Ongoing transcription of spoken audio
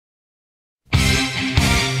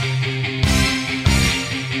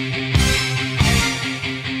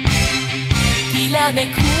め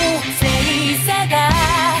く星座が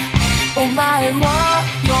お前を呼ん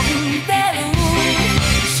でる。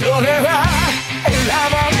それは選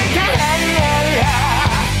ばれた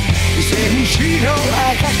戦士の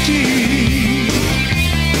証。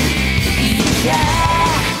いや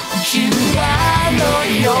中和の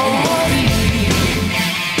ように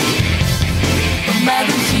眩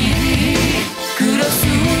しいクロス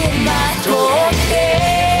まとって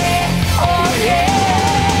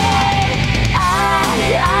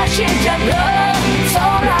死んじゃう空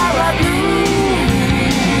はブルー。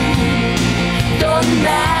どんな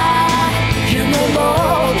夢も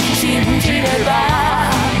信じれば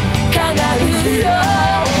叶うよ。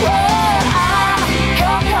心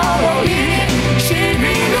にしみ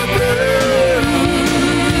るブルー。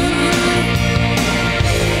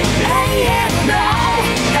永遠の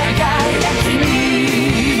輝きに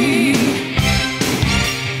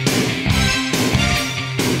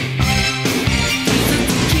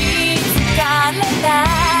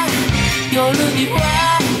夜には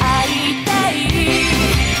会いたい。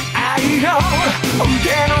愛の腕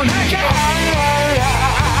の中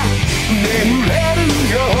眠れる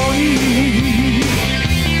ように。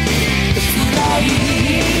辛い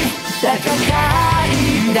戦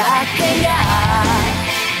いだけが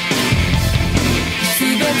全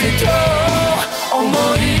てと思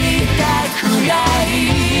いたくない。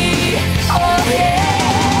Oh yeah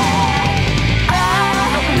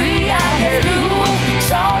見上げる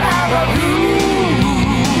空はブルー。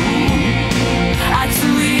熱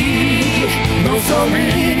い望み